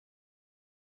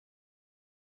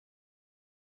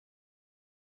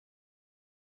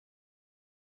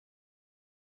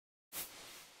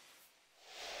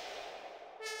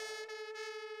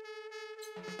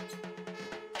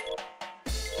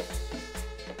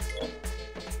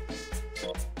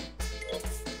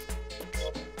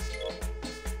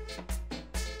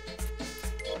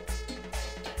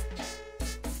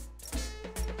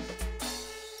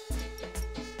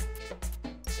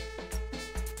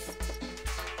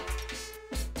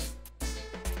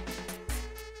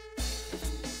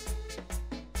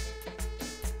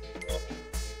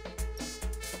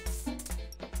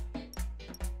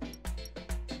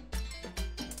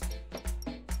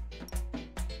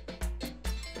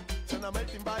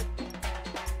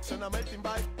Suéname el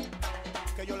timbal,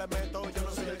 que yo le meto, yo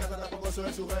no soy el gato, tampoco soy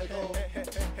el sujeto.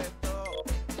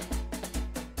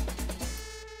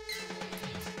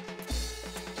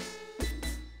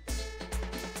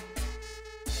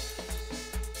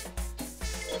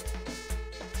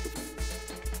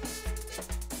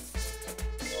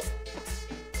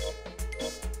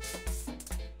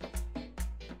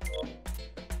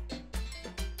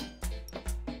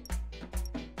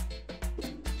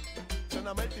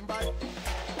 Suéname el timbal.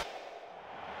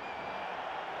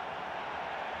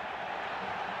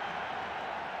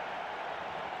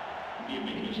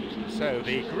 So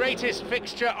the greatest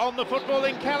fixture on the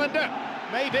footballing calendar?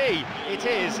 Maybe. It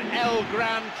is El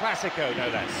Gran Clasico, no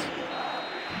less.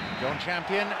 John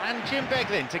Champion and Jim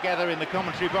Beglin together in the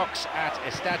commentary box at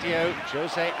Estadio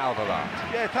José Alvalade.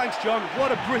 Yeah, thanks, John.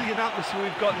 What a brilliant atmosphere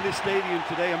we've got in this stadium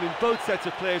today. I mean, both sets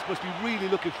of players must be really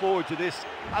looking forward to this,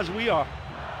 as we are.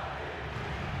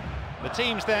 The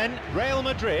teams then, Real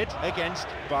Madrid against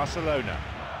Barcelona.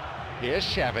 Here's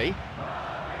Xavi.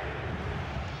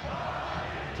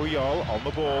 Puyol on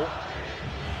the ball.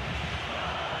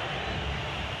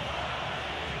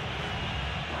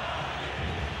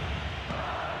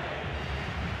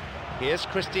 Here's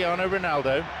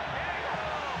Cristianoronaldo.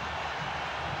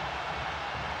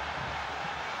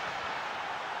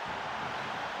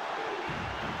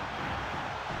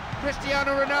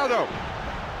 Cristianoronaldo.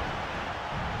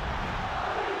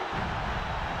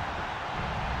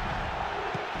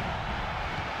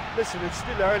 Listen, it's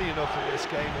still early enough in this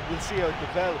game and we'll see how it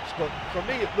develops, but for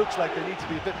me it looks like they need to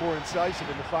be a bit more incisive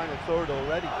in the final third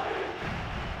already.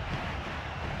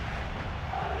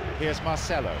 Here's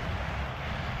Marcelo.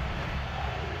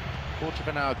 Quarter of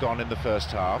an hour gone in the first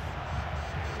half.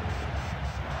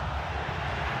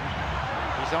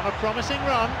 He's on a promising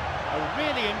run, a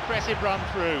really impressive run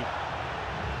through.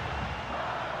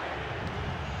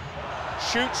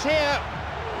 Shoots here.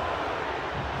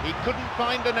 He couldn't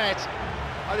find the net.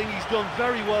 I think he's done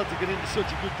very well to get into such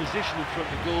a good position in front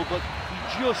of goal, but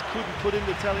he just couldn't put in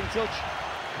the telling touch.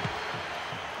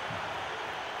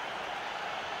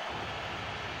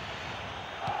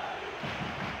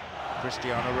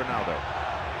 Cristianoronaldo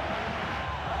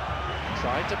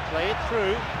tried to play it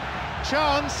through.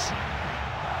 Chance!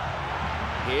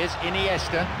 Here's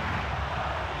Iniesta.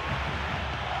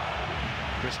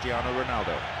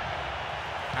 Cristianoronaldo.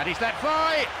 And he's let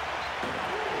fly!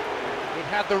 It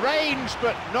had the range,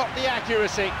 but not the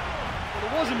accuracy. Well,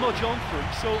 there wasn't much on for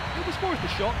him, so it was worth a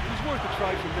shot. It was worth a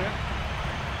try from there.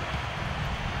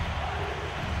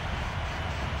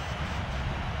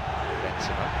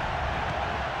 Benzema.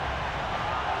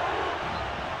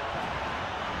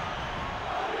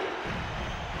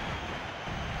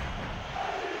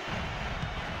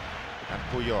 And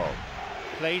Puyol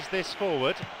plays this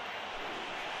forward.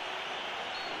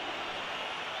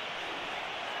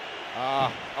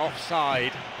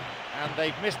 Offside, and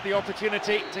they've missed the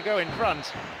opportunity to go in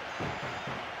front.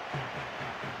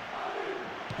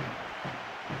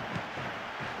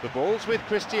 The ball's with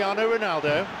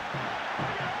Cristianoronaldo.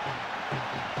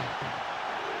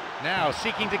 Now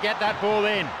seeking to get that ball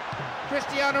in.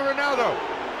 Cristianoronaldo.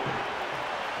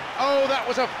 Oh, that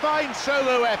was a fine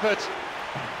solo effort.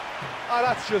 Oh,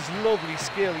 that's just lovely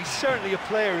skill. He's certainly a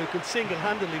player who can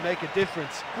single-handedly make a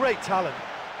difference. Great talent.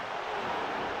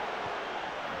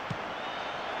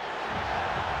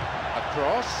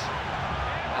 Cross,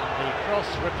 and the cross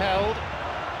repelled.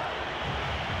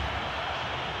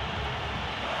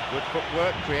 Good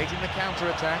footwork, creating the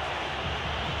counter-attack.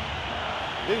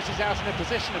 Loses out in a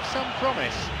position of some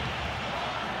promise.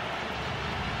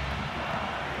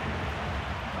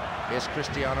 Here's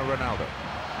Cristianoronaldo.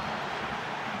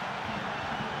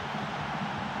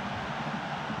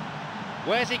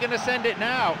 Where's he going to send it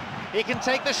now? He can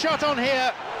take the shot on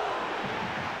here.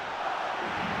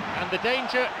 And the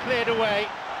danger cleared away.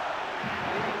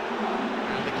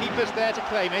 And the keeper's there to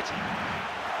claim it.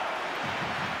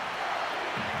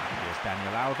 Here's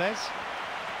Daniel Alves.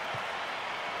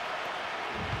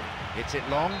 Hits it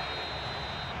long.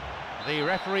 The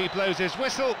referee blows his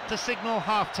whistle to signal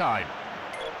half-time.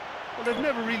 Well, they've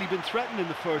never really been threatened in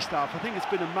the first half. I think it's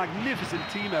been a magnificent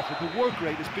team effort. The work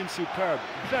rate has been superb.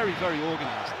 Very, very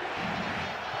organised.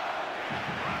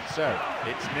 So,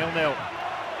 it's 0-0.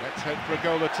 Let's hope for a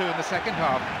goal or two in the second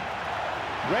half.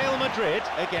 Real Madrid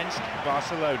against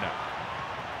Barcelona.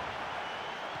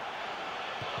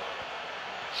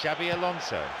 Xabi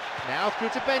Alonso. Now through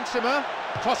to Benzema.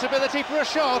 Possibility for a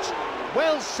shot.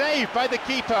 Well saved by the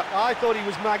keeper. I thought he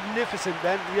was magnificent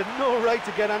then. He had no right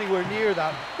to get anywhere near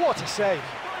that. What a save.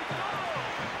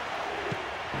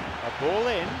 A ball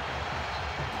in.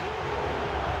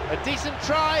 A decent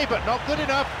try, but not good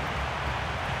enough.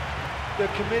 They're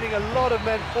committing a lot of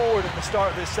men forward at the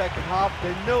start of this second half.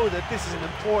 They know that this is an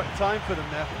important time for them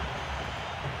now.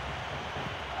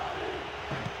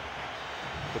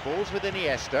 The ball's with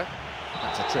Iniesta.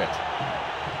 That's a trip.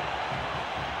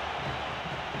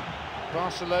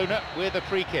 Barcelona with a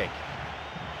free kick.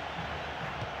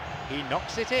 He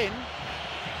knocks it in.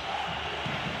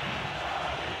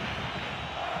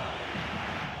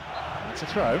 That's a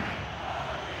throw.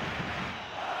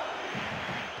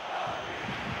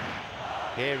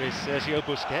 Here is Sergio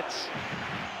Busquets.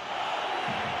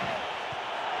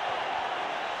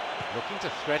 Looking to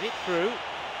thread it through.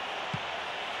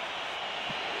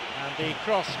 And the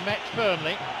cross met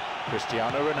firmly.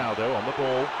 Cristianoronaldo on the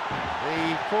ball.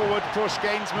 The forward push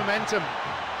gains momentum.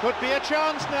 Could be a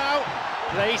chance now.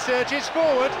 Play surges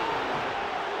forward.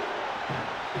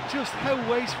 Just how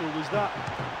wasteful was that?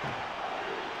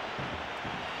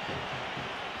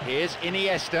 Here's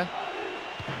Iniesta.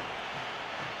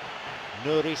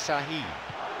 Nuri Sahi.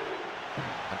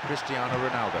 And Cristiano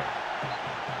Ronaldo.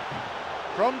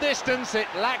 From distance, it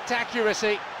lacked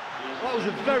accuracy. That was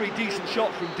a very decent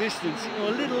shot from distance. You know,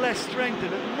 a little less strength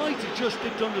and it might have just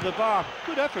dipped under the bar.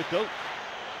 Good effort though.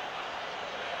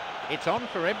 It's on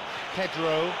for him.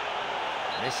 Pedro.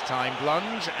 This time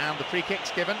lunge and the free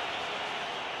kick's given.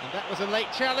 And that was a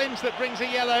late challenge that brings a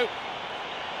yellow.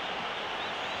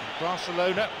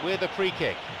 Barcelona with a free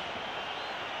kick.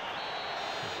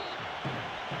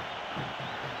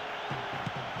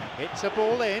 It's a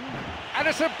ball in. And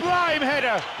a sublime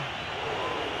header.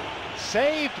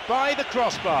 Saved by the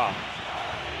crossbar.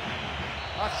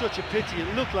 That's such a pity.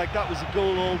 It looked like that was a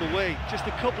goal all the way. Just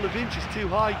a couple of inches too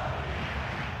high.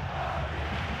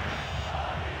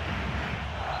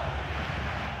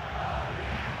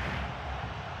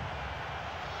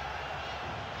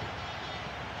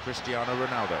 Cristiano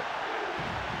Ronaldo.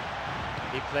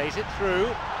 He plays it through.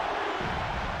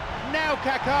 Now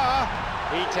Kaká.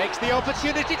 He takes the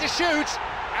opportunity to shoot.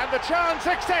 And the chance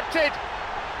accepted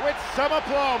with some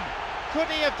aplomb. Could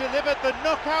he have delivered the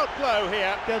knockout blow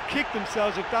here? They'll kick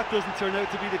themselves if that doesn't turn out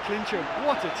to be the clincher.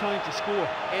 What a time to score.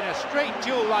 In a straight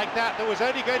duel like that, there was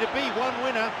only going to be one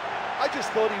winner. I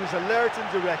just thought he was alert and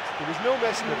direct. There was no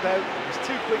messing about. He was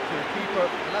too quick for the keeper,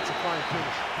 and that's a fine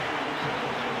finish.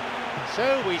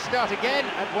 So we start again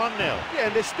at 1-0.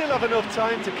 Yeah, and they still have enough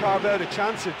time to carve out a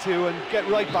chance or two and get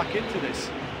right back into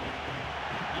this.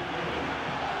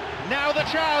 Now the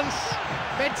chance.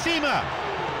 Benzema.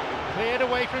 Cleared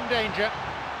away from danger.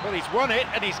 Well, he's won it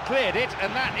and he's cleared it,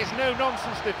 and that is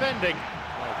no-nonsense defending.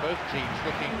 Well, both teams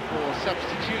looking for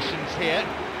substitutions here.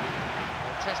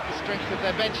 They'll test the strength of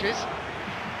their benches.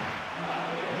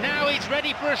 Now he's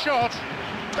ready for a shot.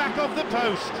 Back off the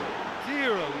post.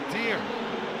 Dear, oh dear.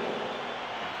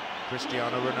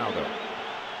 Cristiano Ronaldo.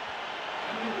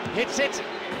 Hits it.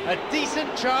 A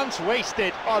decent chance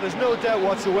wasted. Oh, there's no doubt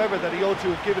whatsoever that he ought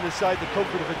to have given his side the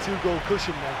comfort of a two-goal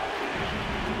cushion now.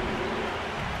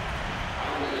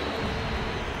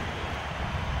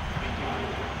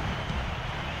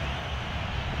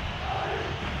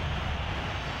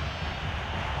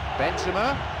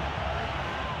 Benzema.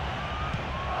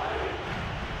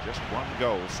 Just one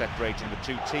goal separating the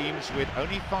two teams with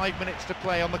only 5 minutes to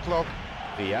play on the clock.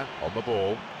 Villa on the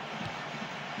ball.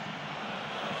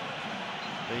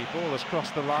 The ball has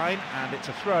crossed the line and it's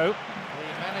a throw.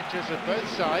 The managers of both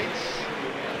sides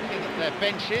looking at their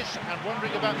benches and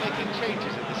wondering about making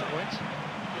changes at this point.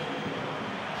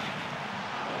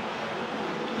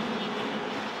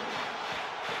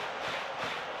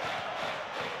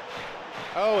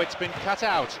 Oh, it's been cut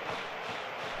out.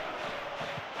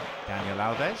 Daniel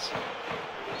Alves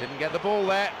didn't get the ball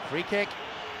there. Free kick.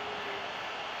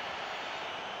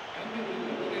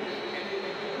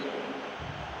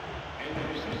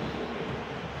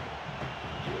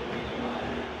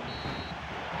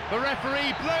 The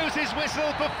referee blows his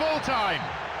whistle for full time.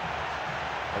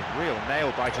 A real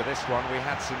nail-biter this one. We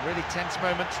had some really tense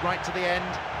moments right to the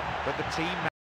end, but the team